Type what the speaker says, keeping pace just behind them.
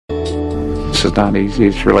This is not easy.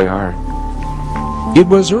 It's really hard. It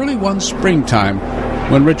was early one springtime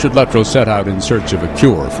when Richard Luttrell set out in search of a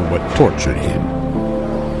cure for what tortured him.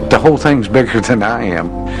 The whole thing's bigger than I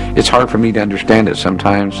am. It's hard for me to understand it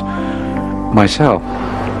sometimes myself.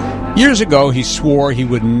 Years ago, he swore he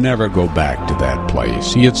would never go back to that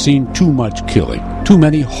place. He had seen too much killing, too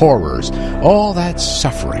many horrors, all that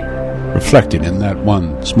suffering reflected in that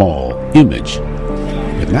one small image.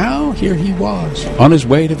 But now, here he was, on his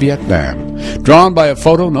way to Vietnam, drawn by a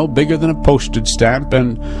photo no bigger than a postage stamp,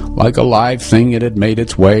 and like a live thing it had made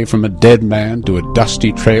its way from a dead man to a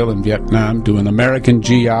dusty trail in Vietnam, to an American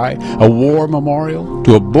GI, a war memorial,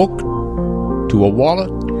 to a book, to a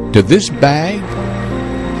wallet, to this bag,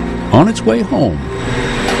 on its way home.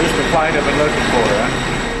 Just the flight I've been looking for,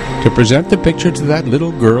 huh? To present the picture to that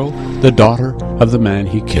little girl, the daughter of the man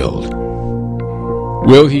he killed.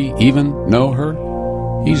 Will he even know her?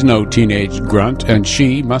 He's no teenage grunt, and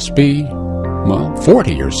she must be,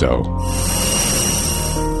 40 or so.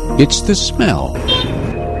 It's the smell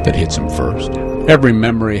that hits him first. Every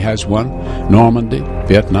memory has one. Normandy,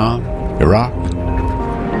 Vietnam, Iraq.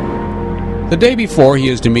 The day before he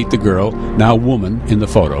is to meet the girl, now woman, in the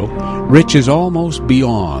photo, Rich is almost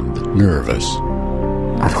beyond nervous.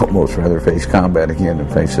 I'd almost rather face combat again than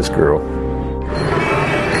face this girl.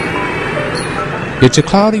 It's a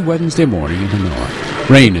cloudy Wednesday morning in the north.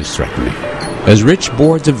 Rain is threatening as Rich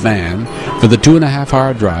boards a van for the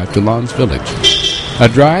 2.5-hour drive to Lons Village. A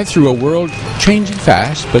drive through a world changing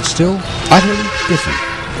fast, but still utterly different.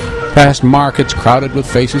 Past markets crowded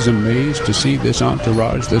with faces amazed to see this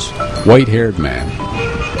entourage, this white-haired man.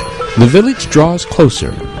 The village draws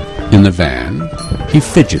closer. In the van, he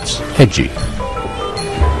fidgets, hedgy.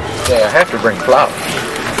 Yeah, I have to bring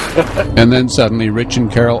flowers. And then suddenly Rich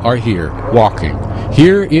and Carol are here, walking.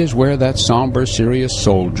 Here is where that somber, serious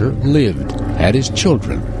soldier lived, had his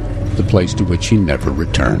children, the place to which he never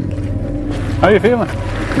returned. How you feeling?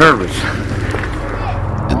 Nervous.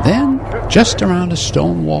 And then, just around a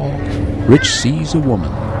stone wall, Rich sees a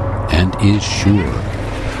woman and is sure.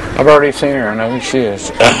 I've already seen her. I know who she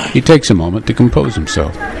is. He takes a moment to compose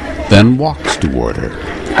himself, then walks toward her.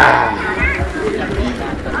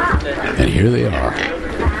 And here they are.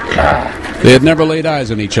 They had never laid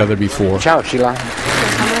eyes on each other before. Ciao, Sheila.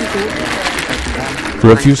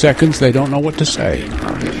 For a few seconds, they don't know what to say.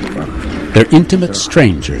 They're intimate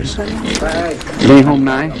strangers. Đi hôm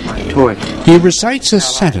nay, thôi. He recites a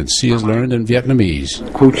sentence he has learned in Vietnamese.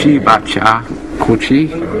 Cô chi bạc cha, cô chi.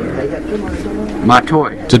 Ma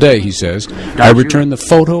thôi. Today, he says, I return the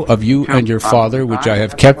photo of you and your father, which I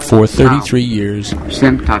have kept for 33 years.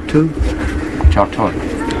 Xem tattoo. Ciao, thôi.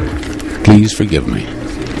 Please forgive me.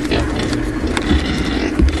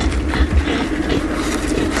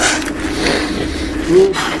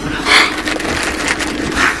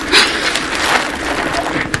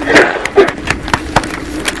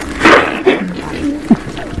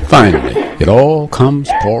 Finally, it all comes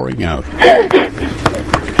pouring out.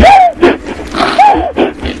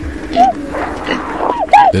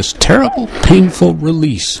 This terrible, painful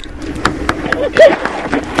release.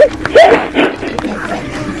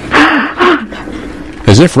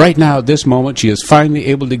 As if right now, at this moment, she is finally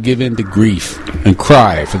able to give in to grief and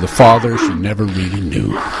cry for the father she never really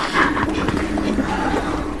knew.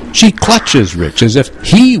 She clutches Rich as if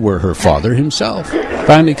he were her father himself,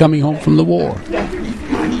 finally coming home from the war.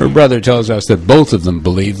 Her brother tells us that both of them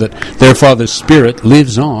believe that their father's spirit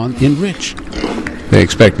lives on in Rich. They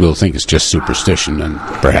expect we'll think it's just superstition, and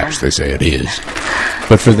perhaps they say it is.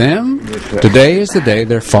 But for them, today is the day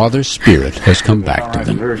their father's spirit has come back to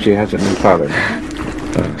them. She has a new father.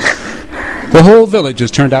 The whole village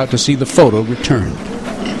has turned out to see the photo returned.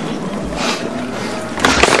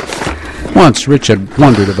 Once Rich had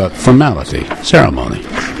wondered about formality, ceremony,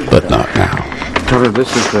 but not now. I told her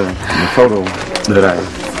this is the photo that I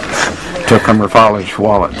took from her father's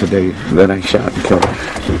wallet today that I shot and killed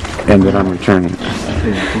her, and that I'm returning.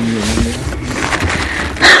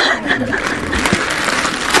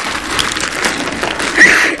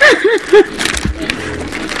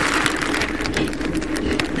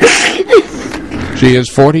 She is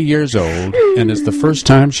 40 years old, and it's the first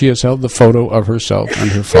time she has held the photo of herself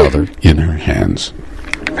and her father in her hands.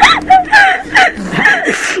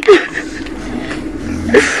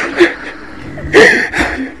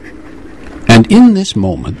 And in this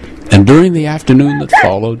moment, and during the afternoon that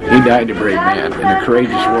followed, He died a brave man and a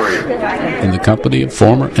courageous warrior. in the company of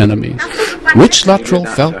former enemies, Rich Luttrell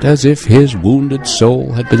felt as if his wounded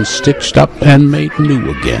soul had been stitched up and made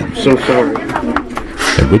new again. So sorry.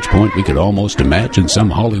 At which point we could almost imagine some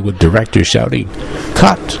Hollywood director shouting,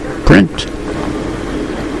 "Cut! Print!"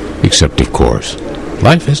 Except, of course,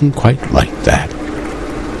 life isn't quite like that.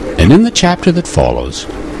 And in the chapter that follows,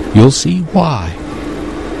 you'll see why.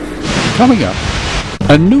 Coming up,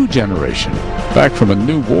 a new generation, back from a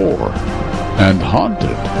new war, and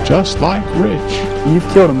haunted just like Rich. You've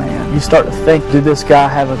killed a man. You start to think, did this guy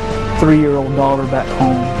have a 3-year-old daughter back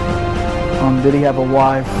home? Did he have a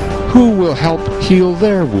wife? Who will help heal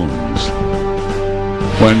their wounds?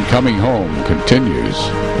 When Coming Home continues.